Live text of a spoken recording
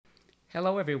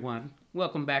Hello, everyone.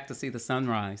 Welcome back to See the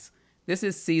Sunrise. This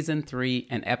is season 3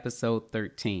 and episode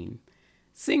 13.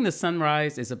 Seeing the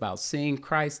sunrise is about seeing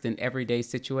Christ in everyday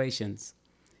situations.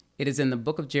 It is in the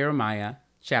book of Jeremiah,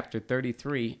 chapter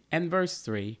 33 and verse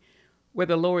 3, where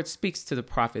the Lord speaks to the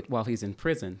prophet while he's in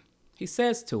prison. He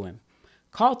says to him,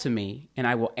 "Call to me, and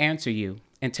I will answer you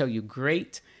and tell you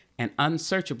great and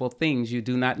unsearchable things you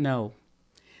do not know."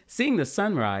 Seeing the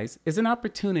sunrise is an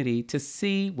opportunity to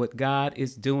see what God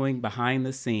is doing behind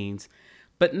the scenes,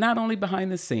 but not only behind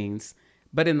the scenes,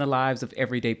 but in the lives of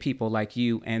everyday people like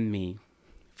you and me.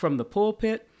 From the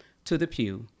pulpit to the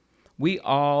pew, we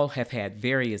all have had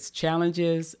various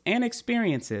challenges and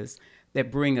experiences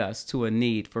that bring us to a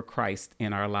need for Christ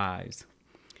in our lives.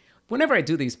 Whenever I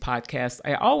do these podcasts,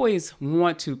 I always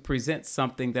want to present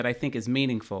something that I think is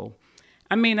meaningful.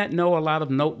 I may not know a lot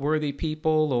of noteworthy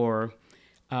people or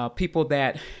people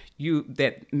that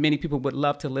many people would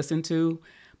love to listen to,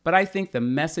 but I think the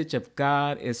message of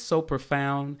God is so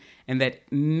profound and that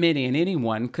many and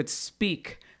anyone could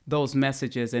speak those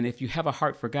messages. And if you have a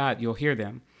heart for God, you'll hear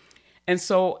them. And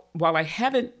so while I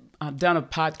haven't done a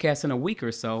podcast in a week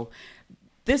or so,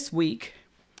 this week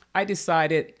I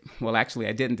decided, well, actually,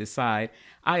 I didn't decide.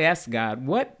 I asked God,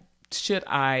 what should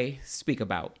I speak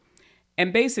about?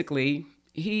 And basically,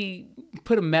 he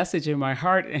put a message in my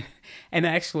heart, and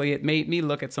actually it made me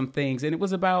look at some things, and it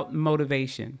was about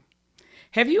motivation.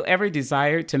 Have you ever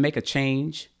desired to make a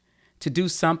change, to do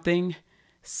something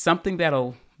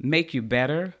that'll make you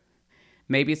better?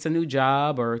 Maybe it's a new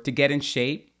job or to get in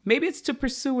shape. Maybe it's to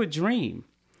pursue a dream.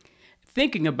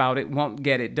 Thinking about it won't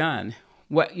get it done.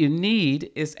 What you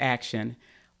need is action,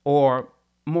 or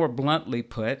more bluntly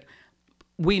put,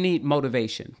 we need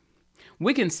motivation.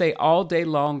 We can say all day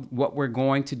long what we're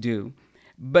going to do,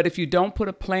 but if you don't put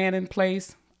a plan in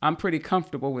place, I'm pretty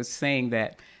comfortable with saying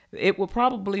that it will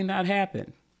probably not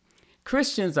happen.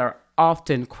 Christians are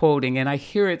often quoting, and I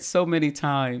hear it so many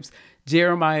times,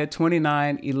 Jeremiah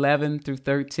 29:11 through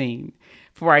 13.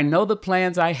 "For I know the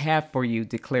plans I have for you,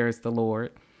 declares the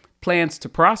Lord, plans to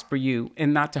prosper you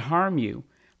and not to harm you,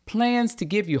 plans to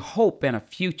give you hope and a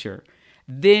future.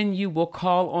 Then you will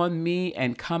call on me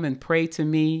and come and pray to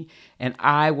me, and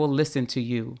I will listen to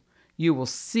you. You will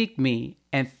seek me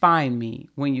and find me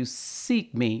when you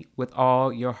seek me with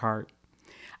all your heart."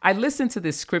 I listen to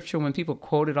this scripture when people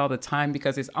quote it all the time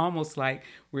because it's almost like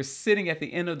we're sitting at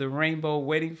the end of the rainbow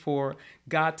waiting for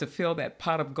God to fill that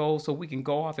pot of gold so we can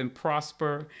go off and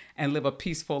prosper and live a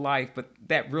peaceful life. But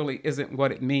that really isn't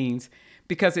what it means,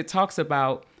 because it talks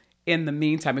about, in the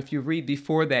meantime, if you read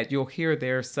before that, you'll hear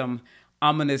there's some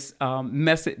ominous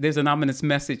message. There's an ominous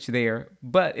message there.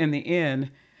 But in the end,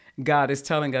 God is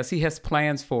telling us he has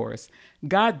plans for us.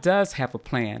 God does have a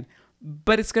plan,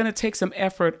 but it's going to take some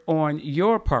effort on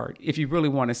your part if you really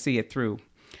want to see it through.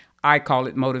 I call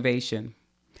it motivation.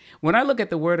 When I look at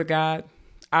the Word of God,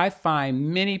 I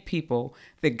find many people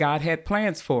that God had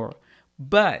plans for.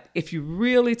 But if you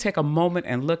really take a moment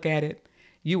and look at it,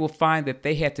 you will find that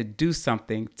they had to do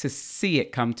something to see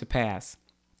it come to pass.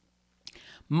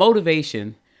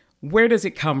 Motivation, where does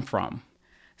it come from?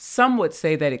 Some would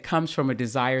say that it comes from a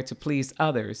desire to please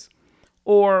others,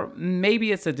 or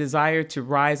maybe it's a desire to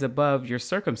rise above your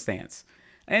circumstance.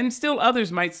 And still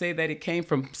others might say that it came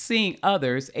from seeing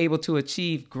others able to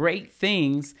achieve great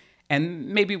things, and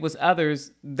maybe it was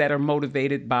others that are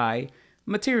motivated by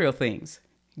material things.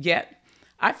 Yet,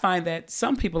 I find that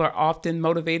some people are often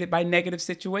motivated by negative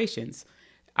situations.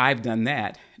 I've done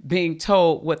that, being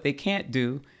told what they can't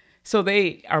do, so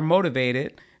they are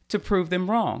motivated to prove them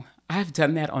wrong. I've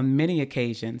done that on many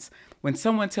occasions. When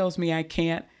someone tells me I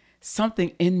can't,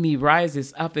 something in me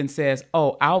rises up and says,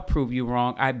 "Oh, I'll prove you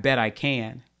wrong. I bet I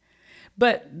can."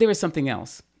 But there is something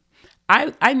else.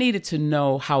 I needed to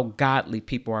know how godly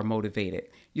people are motivated.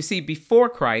 You see, before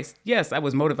Christ, yes, I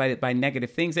was motivated by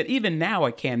negative things, and even now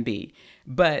I can be.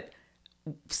 But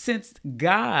since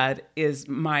God is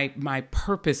my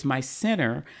purpose, my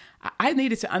center, I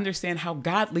needed to understand how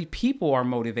godly people are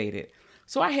motivated.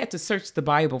 So I had to search the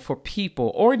Bible for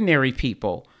people, ordinary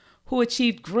people, who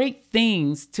achieved great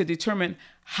things to determine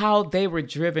how they were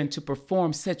driven to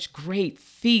perform such great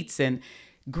feats and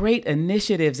great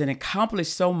initiatives and accomplish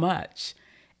so much.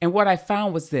 And what I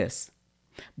found was this: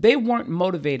 they weren't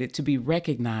motivated to be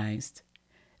recognized.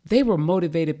 They were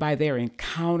motivated by their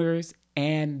encounters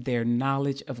and their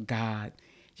knowledge of God.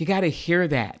 You got to hear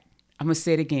that. I'm going to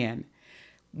say it again.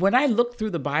 When I looked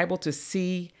through the Bible to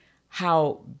see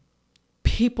how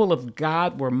people of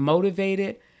God were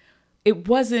motivated, it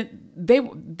wasn't, they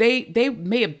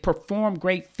may have performed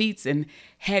great feats and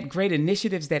had great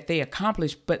initiatives that they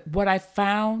accomplished, but what I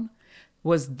found,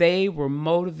 was they were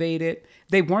motivated.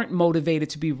 They weren't motivated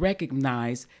to be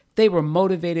recognized. They were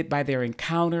motivated by their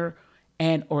encounter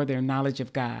and or their knowledge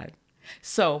of God.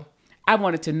 So I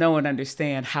wanted to know and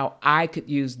understand how I could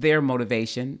use their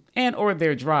motivation and or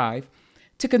their drive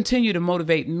to continue to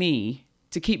motivate me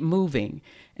to keep moving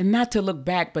and not to look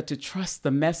back, but to trust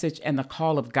the message and the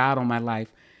call of God on my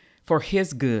life for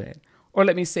his good, or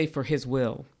let me say for his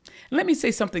will. And let me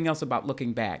say something else about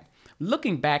looking back.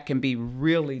 Looking back can be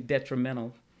really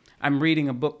detrimental. I'm reading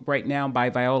a book right now by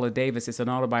Viola Davis. It's an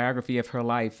autobiography of her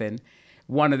life. And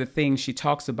one of the things she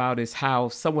talks about is how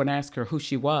someone asked her who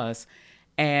she was.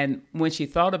 And when she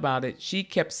thought about it, she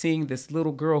kept seeing this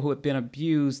little girl who had been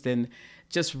abused and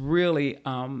just really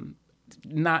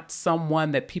not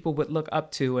someone that people would look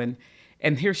up to.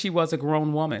 And here she was, a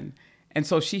grown woman. And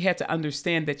so she had to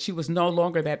understand that she was no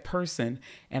longer that person.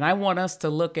 And I want us to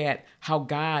look at how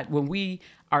God, when we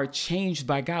are changed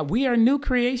by God, we are new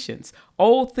creations.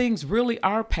 Old things really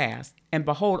are past, and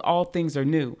behold, all things are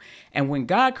new. And when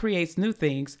God creates new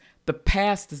things, the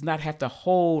past does not have to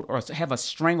hold or have a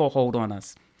stranglehold on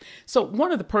us. So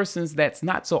one of the persons that's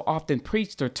not so often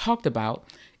preached or talked about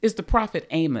is the prophet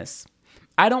Amos.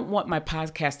 I don't want my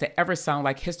podcast to ever sound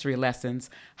like history lessons.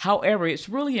 However, it's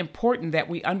really important that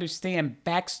we understand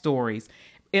backstories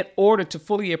in order to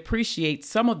fully appreciate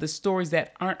some of the stories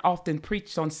that aren't often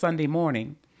preached on Sunday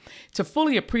morning. To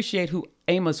fully appreciate who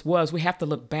Amos was, we have to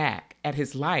look back at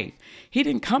his life. He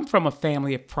didn't come from a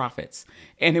family of prophets,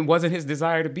 and it wasn't his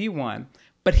desire to be one.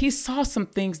 But he saw some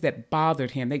things that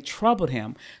bothered him. They troubled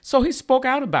him. So he spoke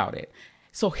out about it.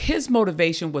 So his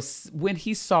motivation was when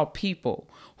he saw people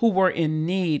who were in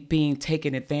need being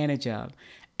taken advantage of.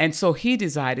 And so he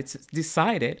decided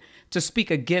to speak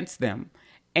against them.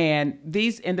 And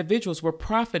these individuals were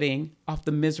profiting off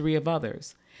the misery of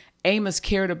others. Amos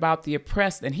cared about the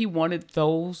oppressed, and he wanted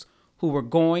those who were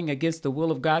going against the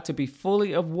will of God to be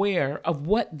fully aware of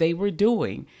what they were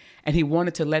doing. And he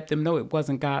wanted to let them know it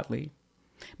wasn't godly.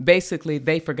 Basically,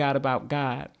 they forgot about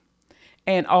God.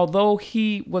 And although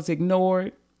he was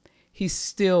ignored, he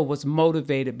still was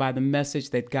motivated by the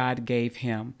message that God gave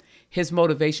him. His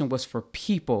motivation was for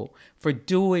people, for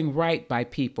doing right by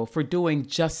people, for doing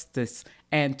justice,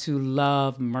 and to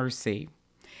love mercy.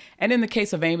 And in the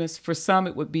case of Amos, for some,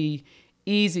 it would be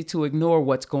easy to ignore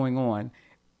what's going on.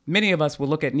 Many of us will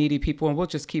look at needy people and we'll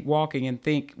just keep walking and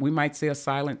think, we might say a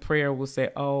silent prayer. We'll say,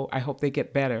 oh, I hope they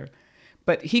get better.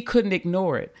 But he couldn't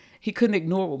ignore it. He couldn't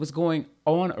ignore what was going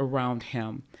on around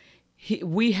him.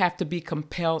 We have to be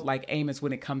compelled like Amos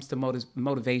when it comes to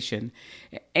motivation.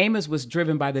 Amos was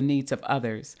driven by the needs of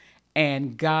others,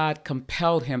 and God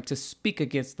compelled him to speak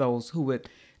against those who would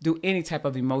do any type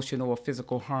of emotional or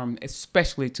physical harm,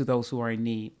 especially to those who are in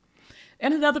need.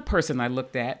 And another person I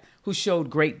looked at who showed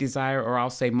great desire, or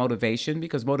I'll say motivation,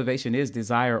 because motivation is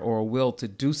desire or a will to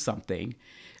do something,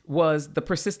 was the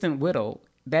persistent widow.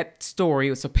 That story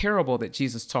was a parable that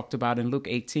Jesus talked about in Luke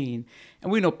 18.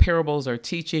 And we know parables are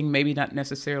teaching, maybe not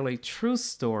necessarily true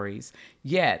stories,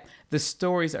 yet the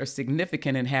stories are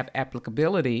significant and have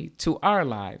applicability to our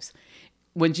lives.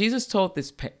 When Jesus told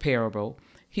this parable,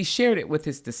 he shared it with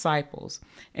his disciples.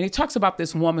 And he talks about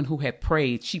this woman who had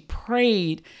prayed. She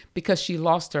prayed because she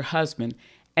lost her husband.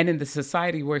 And in the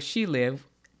society where she lived,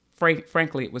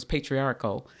 frankly, it was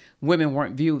patriarchal. Women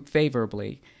weren't viewed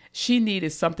favorably. She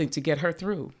needed something to get her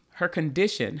through. Her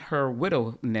condition, her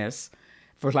widowedness,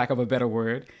 for lack of a better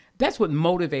word, that's what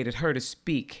motivated her to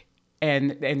speak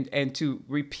and to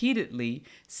repeatedly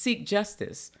seek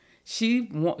justice. She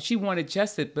wanted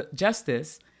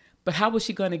justice, but how was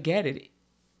she going to get it?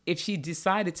 If she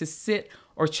decided to sit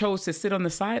or chose to sit on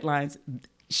the sidelines,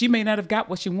 she may not have got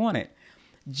what she wanted.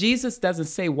 Jesus doesn't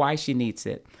say why she needs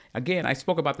it. Again, I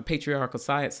spoke about the patriarchal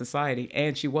society,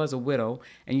 and she was a widow.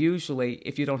 And usually,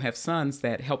 if you don't have sons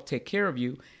that help take care of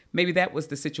you, maybe that was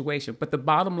the situation. But the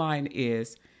bottom line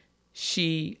is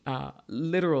she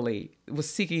literally was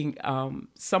seeking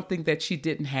something that she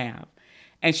didn't have.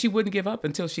 And she wouldn't give up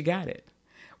until she got it.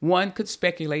 One could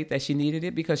speculate that she needed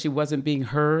it because she wasn't being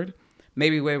heard.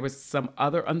 Maybe there was some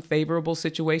other unfavorable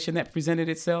situation that presented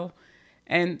itself.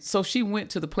 And so she went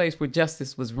to the place where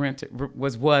justice was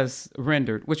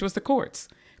rendered, which was the courts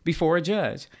before a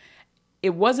judge.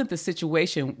 It wasn't the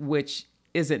situation which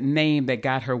isn't named that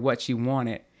got her what she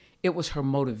wanted. It was her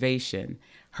motivation,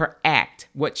 her act,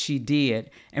 what she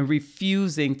did, and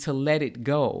refusing to let it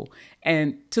go.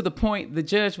 And to the point, the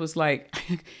judge was like,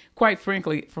 quite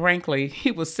frankly, he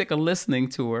was sick of listening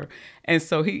to her. And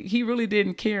so he really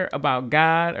didn't care about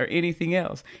God or anything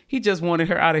else. He just wanted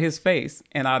her out of his face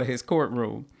and out of his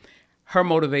courtroom. Her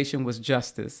motivation was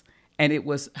justice, and it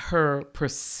was her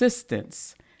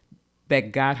persistence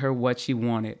that got her what she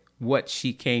wanted, what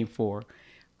she came for.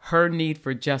 Her need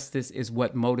for justice is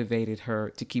what motivated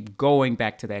her to keep going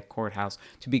back to that courthouse,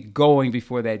 to be going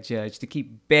before that judge, to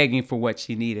keep begging for what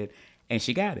she needed. And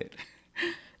she got it.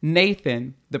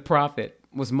 Nathan, the prophet,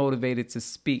 was motivated to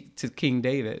speak to King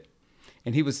David,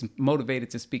 and he was motivated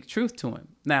to speak truth to him.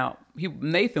 Now,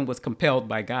 Nathan was compelled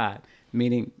by God,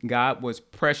 meaning God was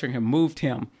pressuring him, moved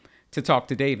him to talk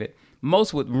to David.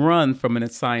 Most would run from an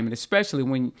assignment, especially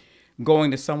when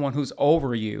going to someone who's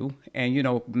over you.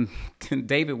 And,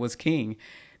 David was king.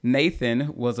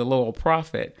 Nathan was a loyal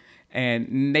prophet,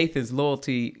 and Nathan's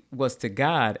loyalty was to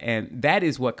God. And that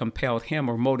is what compelled him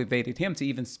or motivated him to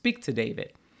even speak to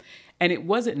David. And it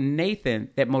wasn't Nathan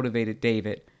that motivated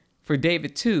David, for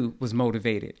David too was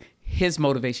motivated. His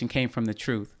motivation came from the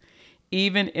truth.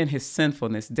 Even in his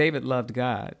sinfulness, David loved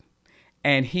God,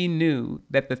 and he knew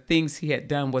that the things he had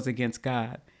done was against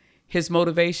God. His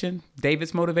motivation,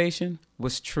 David's motivation,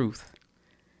 was truth.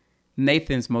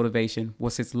 Nathan's motivation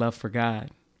was his love for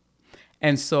God.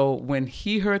 And so when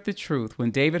he heard the truth, when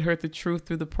David heard the truth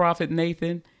through the prophet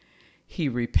Nathan, he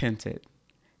repented.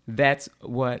 That's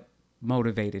what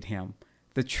motivated him.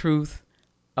 The truth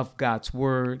of God's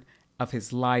word, of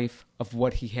his life, of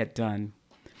what he had done.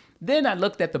 Then I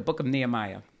looked at the book of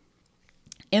Nehemiah.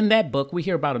 In that book, we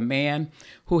hear about a man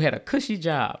who had a cushy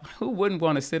job. Who wouldn't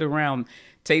want to sit around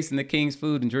tasting the king's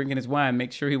food and drinking his wine,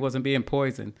 make sure he wasn't being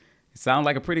poisoned? It sounded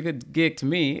like a pretty good gig to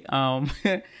me.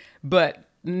 But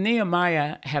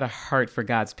Nehemiah had a heart for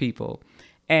God's people.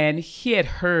 And he had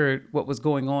heard what was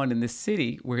going on in the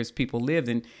city where his people lived,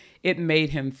 and it made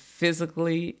him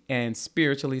physically and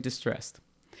spiritually distressed.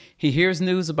 He hears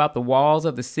news about the walls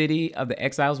of the city of the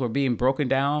exiles were being broken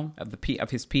down of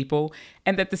his people,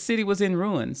 and that the city was in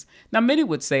ruins. Now, many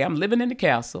would say, I'm living in the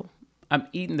castle, I'm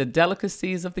eating the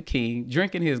delicacies of the king,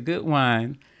 drinking his good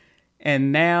wine,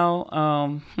 and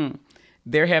now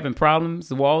they're having problems.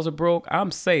 The walls are broke. I'm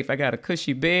safe. I got a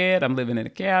cushy bed. I'm living in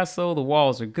a castle. The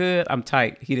walls are good. I'm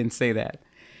tight. He didn't say that.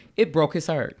 It broke his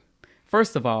heart.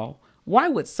 First of all, why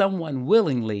would someone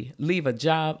willingly leave a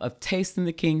job of tasting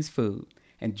the king's food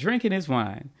and drinking his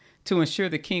wine to ensure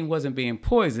the king wasn't being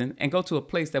poisoned and go to a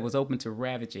place that was open to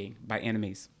ravaging by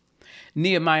enemies?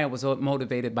 Nehemiah was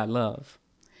motivated by love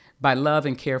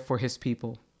and care for his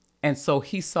people. And so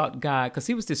he sought God because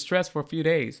he was distressed for a few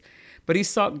days, but he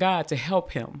sought God to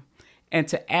help him and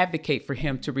to advocate for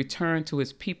him to return to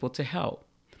his people to help.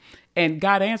 And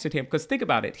God answered him, because think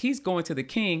about it. He's going to the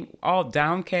king all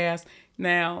downcast.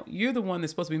 Now, you're the one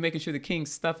that's supposed to be making sure the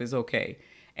king's stuff is okay.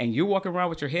 And you're walking around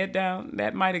with your head down.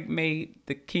 That might have made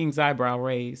the king's eyebrow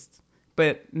raised.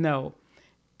 But no,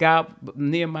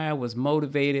 Nehemiah was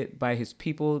motivated by his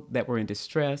people that were in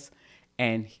distress.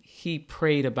 And he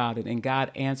prayed about it, and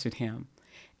God answered him.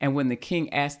 And when the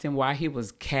king asked him why he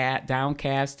was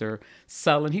downcast or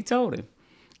sullen, he told him.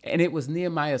 And it was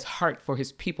Nehemiah's heart for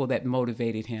his people that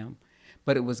motivated him.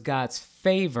 But it was God's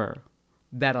favor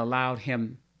that allowed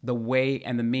him the way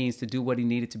and the means to do what he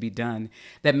needed to be done.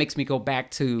 That makes me go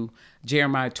back to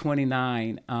Jeremiah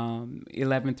 29,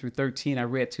 11 through 13, I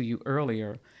read to you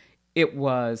earlier. It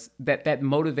was that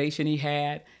motivation he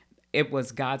had. It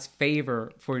was God's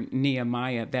favor for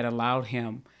Nehemiah that allowed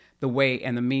him the way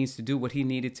and the means to do what he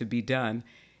needed to be done.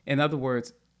 In other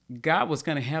words, God was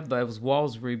going to have those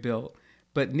walls rebuilt,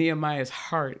 but Nehemiah's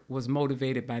heart was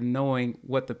motivated by knowing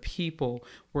what the people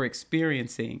were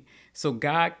experiencing. So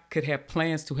God could have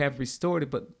plans to have restored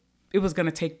it, but it was going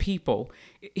to take people.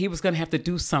 He was going to have to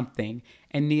do something,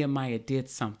 and Nehemiah did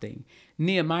something.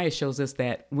 Nehemiah shows us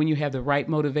that when you have the right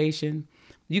motivation,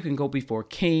 you can go before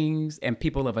kings and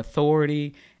people of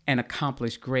authority and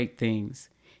accomplish great things.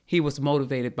 He was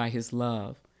motivated by his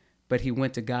love, but he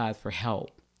went to God for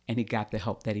help, and he got the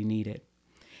help that he needed.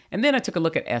 And then I took a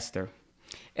look at Esther.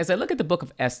 As I look at the book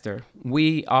of Esther,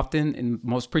 we often, and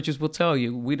most preachers will tell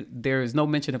you, there is no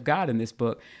mention of God in this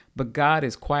book, but God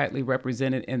is quietly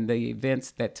represented in the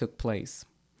events that took place.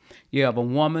 You have a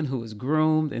woman who was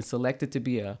groomed and selected to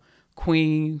be a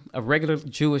queen, a regular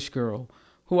Jewish girl,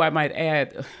 who I might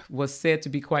add was said to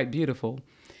be quite beautiful.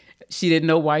 She didn't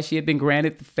know why she had been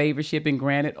granted the favor she had been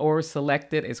granted or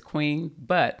selected as queen.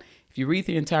 But if you read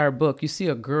the entire book, you see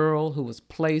a girl who was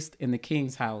placed in the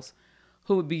king's house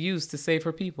who would be used to save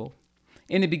her people.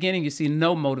 In the beginning, you see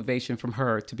no motivation from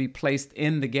her to be placed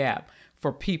in the gap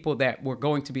for people that were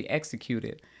going to be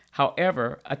executed.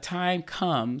 However, a time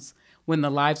comes when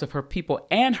the lives of her people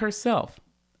and herself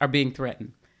are being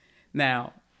threatened.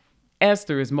 Now,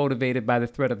 Esther is motivated by the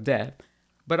threat of death,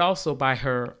 but also by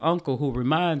her uncle who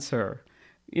reminds her,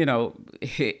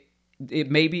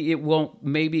 maybe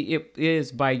it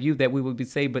is by you that we will be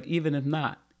saved, but even if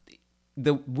not,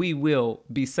 we will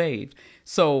be saved.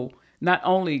 So not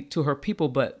only to her people,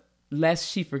 but lest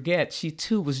she forget, she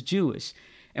too was Jewish.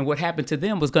 And what happened to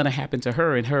them was going to happen to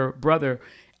her. And her brother,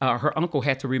 her uncle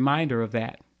had to remind her of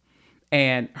that.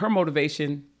 And her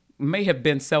motivation may have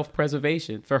been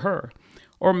self-preservation for her,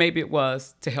 or maybe it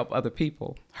was to help other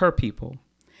people, her people.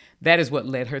 That is what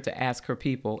led her to ask her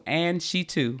people. And she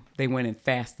too, they went and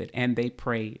fasted and they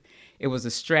prayed. It was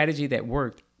a strategy that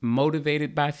worked,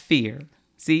 motivated by fear.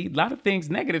 See, a lot of things,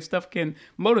 negative stuff can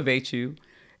motivate you.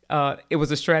 It was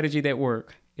a strategy that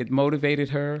worked. It motivated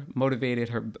her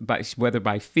by, whether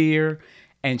by fear,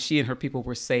 and she and her people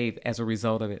were saved as a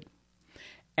result of it.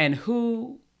 And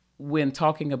who, when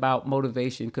talking about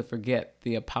motivation, could forget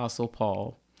the Apostle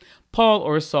Paul? Paul,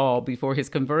 or Saul, before his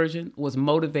conversion, was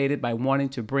motivated by wanting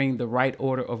to bring the right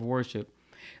order of worship.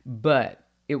 But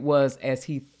it was as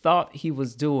he thought he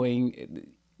was doing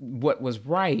what was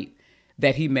right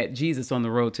that he met Jesus on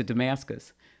the road to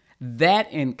Damascus.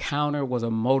 That encounter was a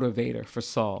motivator for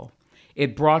Saul.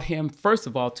 It brought him, first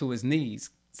of all, to his knees,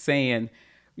 saying,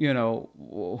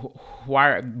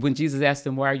 when Jesus asked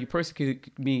him, "Why are you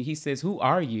persecuting me?" He says, "Who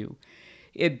are you?"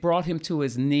 It brought him to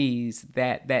his knees,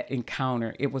 that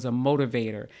encounter. It was a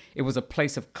motivator. It was a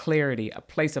place of clarity, a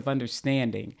place of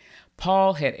understanding.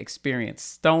 Paul had experienced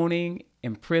stoning,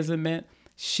 imprisonment,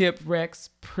 shipwrecks,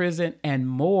 prison, and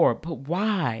more. But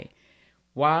why?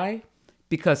 Why?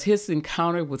 Because his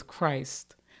encounter with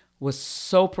Christ was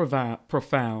so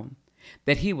profound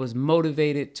that he was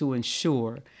motivated to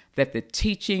ensure that the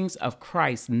teachings of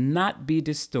Christ not be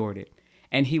distorted.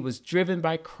 And he was driven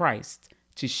by Christ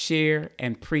to share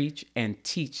and preach and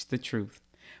teach the truth.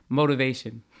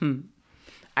 Motivation.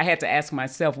 I had to ask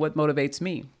myself, what motivates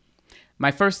me?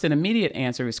 My first and immediate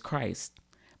answer is Christ,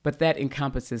 but that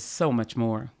encompasses so much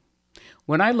more.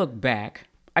 When I look back,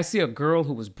 I see a girl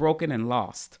who was broken and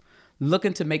lost,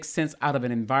 looking to make sense out of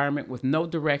an environment with no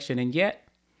direction, and yet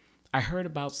I heard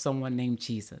about someone named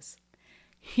Jesus.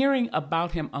 Hearing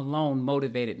about him alone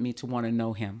motivated me to want to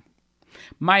know him.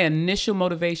 My initial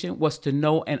motivation was to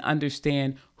know and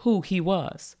understand who he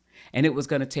was, and it was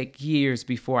going to take years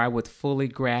before I would fully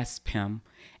grasp him.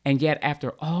 And yet,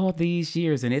 after all these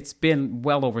years, and it's been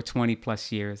well over 20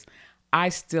 plus years, I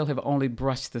still have only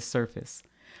brushed the surface.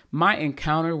 My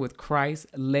encounter with Christ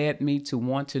led me to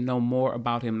want to know more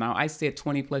about him. Now, I said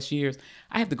 20 plus years.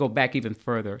 I have to go back even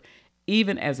further.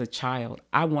 Even as a child,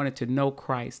 I wanted to know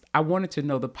Christ. I wanted to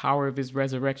know the power of his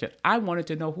resurrection. I wanted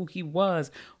to know who he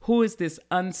was. Who is this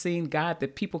unseen God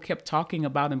that people kept talking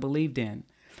about and believed in?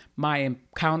 My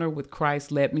encounter with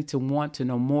Christ led me to want to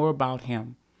know more about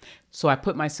him. So I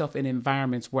put myself in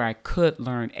environments where I could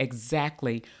learn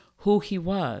exactly who he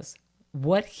was,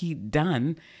 what he'd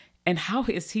done, and how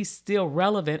is he still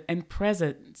relevant and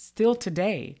present still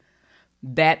today.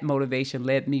 That motivation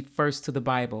led me first to the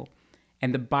Bible.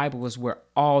 And the Bible is where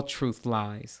all truth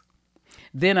lies.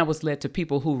 Then I was led to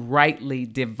people who rightly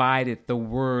divided the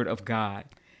word of God,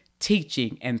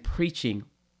 teaching and preaching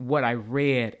what I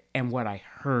read and what I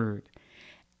heard.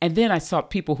 And then I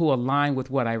sought people who aligned with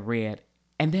what I read.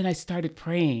 And then I started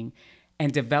praying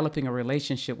and developing a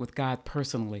relationship with God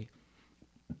personally.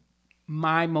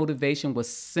 My motivation was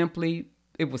simple,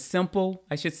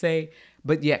 I should say,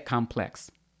 but yet complex.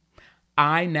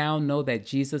 I now know that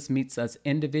Jesus meets us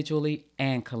individually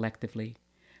and collectively,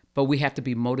 but we have to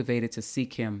be motivated to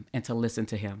seek him and to listen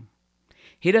to him.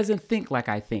 He doesn't think like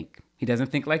I think. He doesn't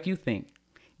think like you think.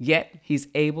 Yet he's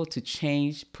able to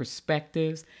change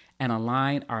perspectives and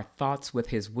align our thoughts with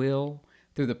his will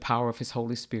through the power of his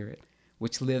Holy Spirit,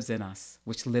 which lives in us,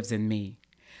 which lives in me.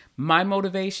 My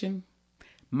motivation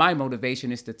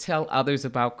is to tell others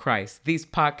about Christ. These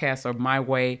podcasts are my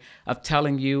way of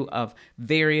telling you of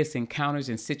various encounters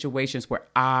and situations where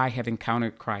I have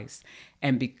encountered Christ.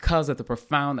 And because of the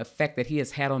profound effect that he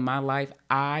has had on my life,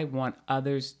 I want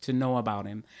others to know about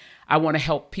him. I want to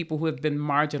help people who have been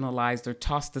marginalized or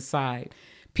tossed aside,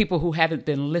 people who haven't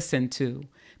been listened to,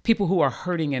 people who are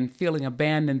hurting and feeling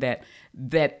abandoned,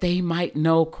 that they might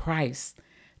know Christ,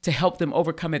 to help them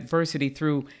overcome adversity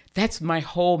through, that's my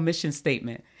whole mission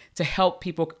statement, to help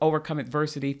people overcome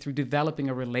adversity through developing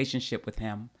a relationship with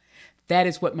him. That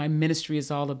is what my ministry is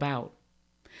all about.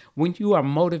 When you are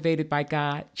motivated by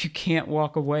God, you can't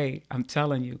walk away. I'm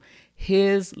telling you,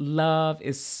 his love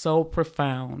is so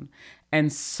profound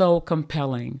and so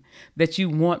compelling that you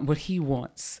want what he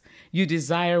wants. You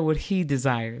desire what he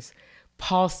desires.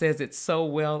 Paul says it so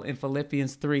well in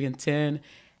Philippians 3:10.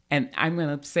 And I'm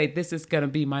going to say this is going to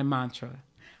be my mantra.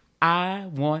 I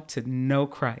want to know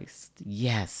Christ.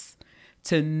 Yes.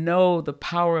 To know the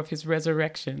power of his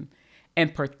resurrection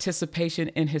and participation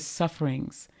in his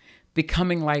sufferings,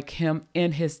 becoming like him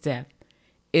in his death,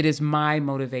 It is my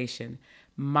motivation,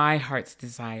 my heart's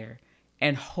desire,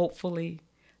 and hopefully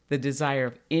the desire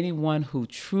of anyone who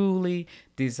truly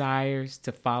desires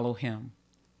to follow him.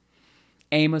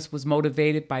 Amos was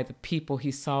motivated by the people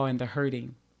he saw in the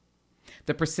hurting.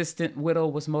 The persistent widow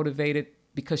was motivated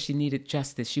because she needed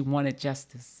justice. She wanted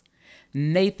justice.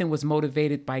 Nathan was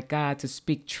motivated by God to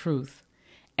speak truth.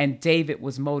 And David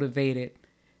was motivated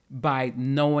by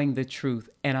knowing the truth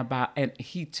and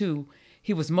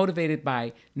he was motivated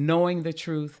by knowing the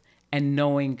truth and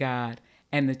knowing God.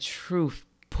 And the truth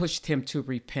pushed him to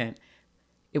repent.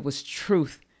 It was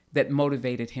truth that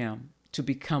motivated him to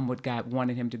become what God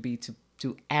wanted him to be,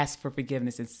 to ask for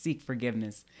forgiveness and seek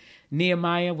forgiveness.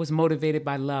 Nehemiah was motivated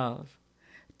by love,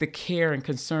 the care and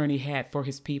concern he had for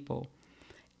his people.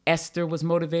 Esther was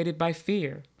motivated by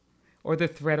fear or the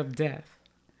threat of death.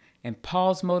 And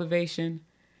Paul's motivation,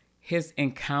 his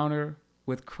encounter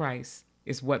with Christ,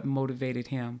 is what motivated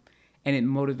him, and it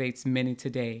motivates many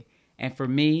today. And for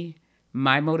me,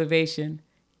 my motivation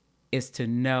is to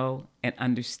know and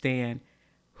understand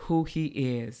who he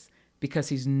is, because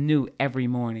he's new every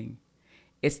morning.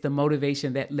 It's the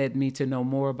motivation that led me to know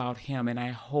more about him, and I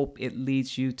hope it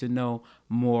leads you to know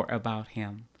more about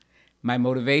him. My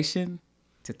motivation?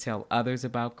 To tell others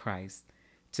about Christ,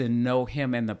 to know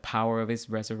him and the power of his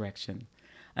resurrection.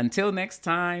 Until next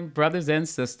time, brothers and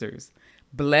sisters,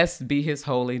 blessed be his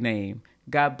holy name.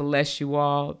 God bless you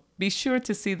all. Be sure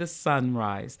to see the sun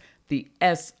rise, the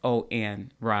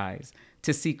S-O-N rise,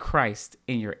 to see Christ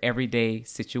in your everyday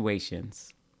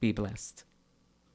situations. Be blessed.